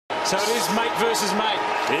So it is mate versus mate.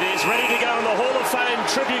 It is ready to go in the Hall of Fame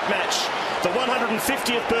tribute match. The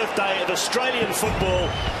 150th birthday of Australian football.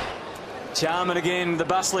 Chapman again, the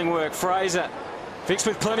bustling work. Fraser. Vic's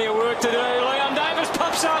with plenty of work to do. Leon Davis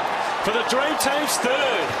pops up for the Dream Team's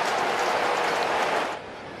third.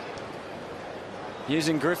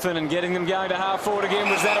 Using Griffin and getting them going to half forward again.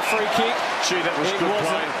 Was that a free kick? Gee, that was good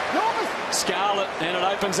play. Scarlett, and it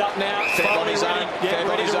opens up now. Foll ready,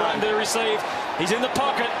 ready to run to receive. He's in the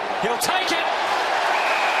pocket. He'll take it.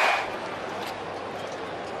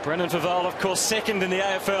 Brendan Fevola, of course, second in the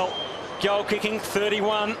AFL goal kicking,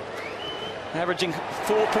 31, averaging 4.4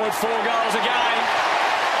 goals a game.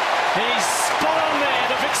 He's spot on there.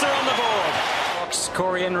 The Vics are on the board.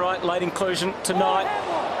 Corey Enright, late inclusion tonight.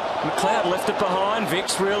 McLeod left it behind.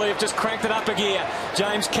 Vics really have just cranked it up a gear.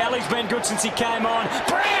 James Kelly's been good since he came on.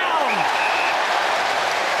 Brown!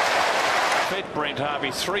 Fed Brent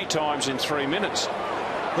Harvey 3 times in 3 minutes.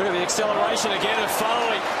 Look at the acceleration again of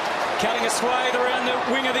Foley. Cutting a swathe around the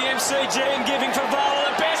wing of the MCG and giving Fevola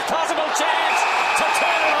the best possible chance to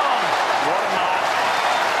turn it on. What a mark.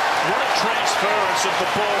 What a transference of the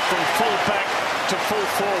ball from full back to full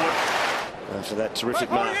forward. After that terrific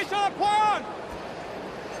mark.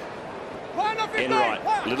 Enright,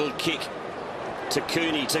 little kick to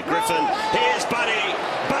Cooney, to Griffin. Here's Buddy.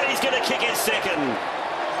 Buddy's going to kick his second.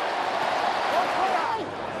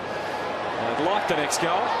 I'd like the next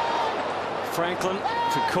goal. Franklin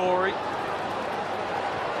for Corey.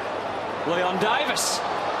 Leon Davis.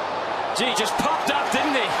 Gee, just popped up,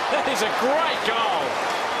 didn't he? That is a great goal.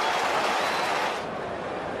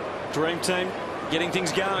 Dream Team getting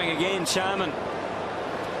things going again. Chapman.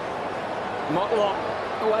 Motlop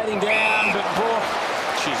waiting down, but boy.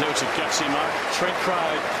 Geez, that was a gutsy mark. Trent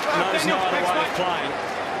Croad knows neither way of playing.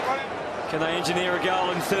 Can they engineer a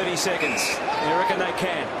goal in 30 seconds? I reckon they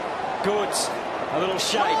can. Goods, a little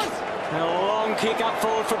shake. And a long kick up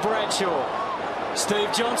forward for Bradshaw.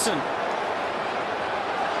 Steve Johnson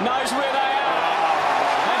knows where they are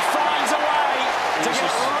and finds a way to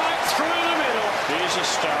get right through the middle. Here's a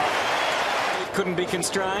start. Couldn't be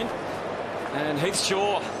constrained. And Heath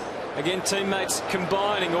Shaw, again, teammates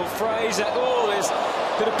combining. Or Fraser. Oh, there's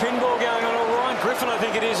a bit of pinball going on. Or Ryan Griffin, I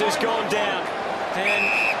think it is, who's gone down.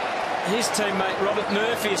 And his teammate, Robert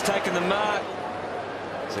Murphy, has taken the mark.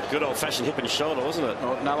 It's a good old-fashioned hip and shoulder, wasn't it?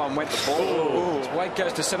 Oh, no one went the ball. Waite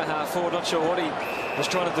goes to centre half forward. Not sure what he was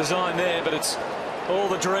trying to design there, but it's all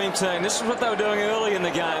the Dream Team. This is what they were doing early in the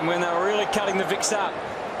game when they were really cutting the Vics up.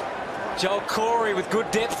 Joel Corey with good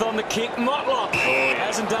depth on the kick. Motlop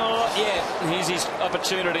hasn't done a lot yet. Here's his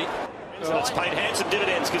opportunity. So it's paid handsome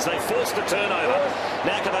dividends because they forced the turnover.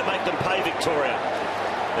 Now can they make them pay Victoria?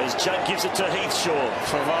 As Judd gives it to Heathshaw.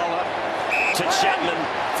 Fevola to Chapman.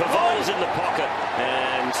 Fevola's in the pocket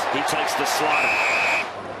and he takes the slider.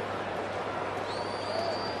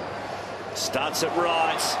 Starts it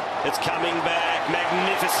right. It's coming back.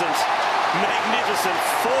 Magnificent. Magnificent.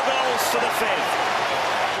 4 goals for the Fev.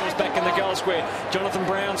 He's back in the goal square. Jonathan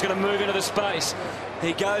Brown's going to move into the space.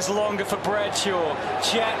 He goes longer for Bradshaw.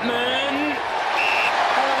 Chapman.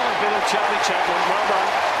 Oh, a bit of Charlie Chapman. Well done.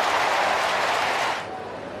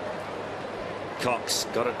 Cox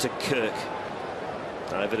got it to Kirk.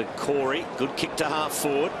 Over to Corey. Good kick to half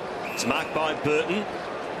forward. It's marked by Burton,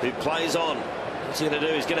 who plays on. What's he going to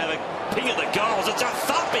do? He's going to have a ping at the goals. It's a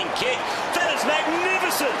thumping kick. That is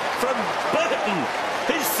magnificent from Burton.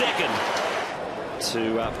 His second.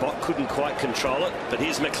 Bott couldn't quite control it, but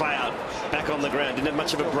here's McLeod back on the ground. Didn't have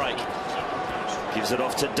much of a break. Gives it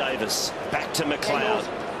off to Davis. Back to McLeod.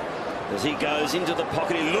 As he goes into the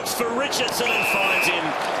pocket, he looks for Richardson and finds him.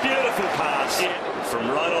 Beautiful pass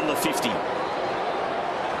from right on the 50.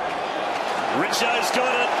 Richo's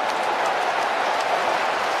got it.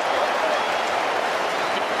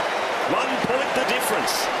 1 point the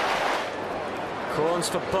difference. Corns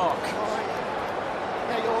for Bock.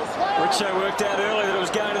 Richo worked out early that it was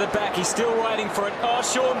going to the back. He's still waiting for it. Oh,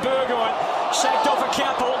 Sean Burgoyne shaked off a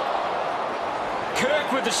couple.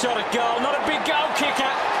 Kirk with the shot at goal. Not a big goal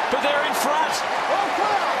kicker, but they're in front.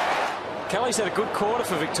 Kelly's had a good quarter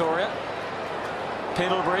for Victoria.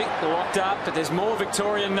 Pendlebury locked up, but there's more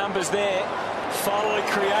Victorian numbers there. Foll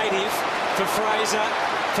creative for Fraser.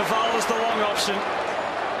 Fevola's the long option.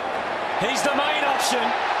 He's the main option.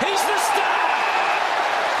 He's the star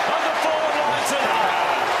of the forward line tonight.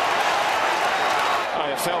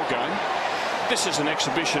 AFL game. This is an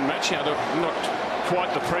exhibition match. Now, not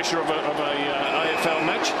quite the pressure of a AFL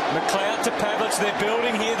match. McLeod to Pavlich. They're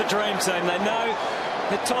building here, the Dream Team. They know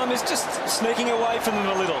that time is just sneaking away from them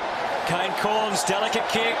a little. Kane Corns, delicate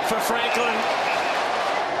kick for Franklin.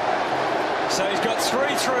 So he's got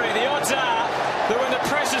 3-3. The odds are that when the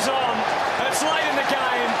pressure's on, it's late in the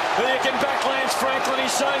game, that you can back Lance Franklin.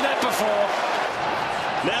 He's shown that before.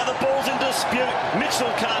 Now the ball's in dispute.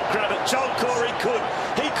 Mitchell can't grab it. John Corey could.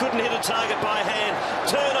 He couldn't hit a target by hand.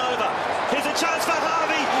 Turnover. Here's a chance for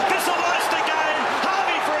Harvey. This will last the game.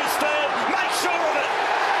 Harvey for his third. Make sure of it.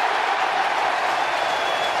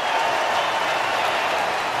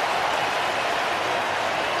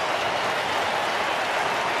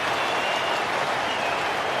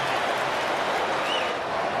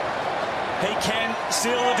 He can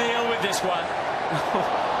seal the deal with this one.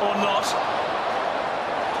 Or not.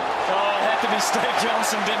 Oh, it had to be Steve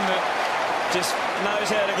Johnson, didn't it? Just knows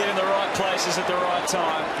how to get in the right places at the right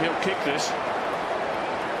time. He'll kick this.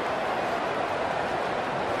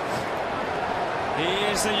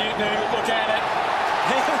 Here's the Ute. Look at it.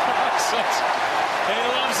 He loves it. He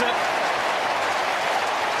loves it.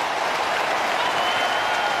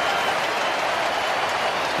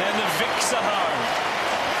 And the Vicks are home.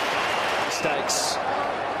 Mistakes.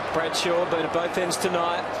 Bradshaw been at both ends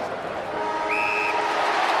tonight.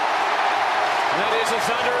 That is a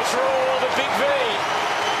thunderous roar, the Big V.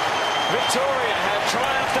 Victoria have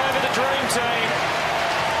triumphed over the Dream Team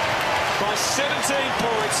by 17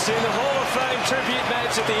 points in the Hall of Fame tribute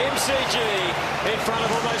match at the MCG in front of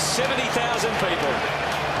almost 70,000 people.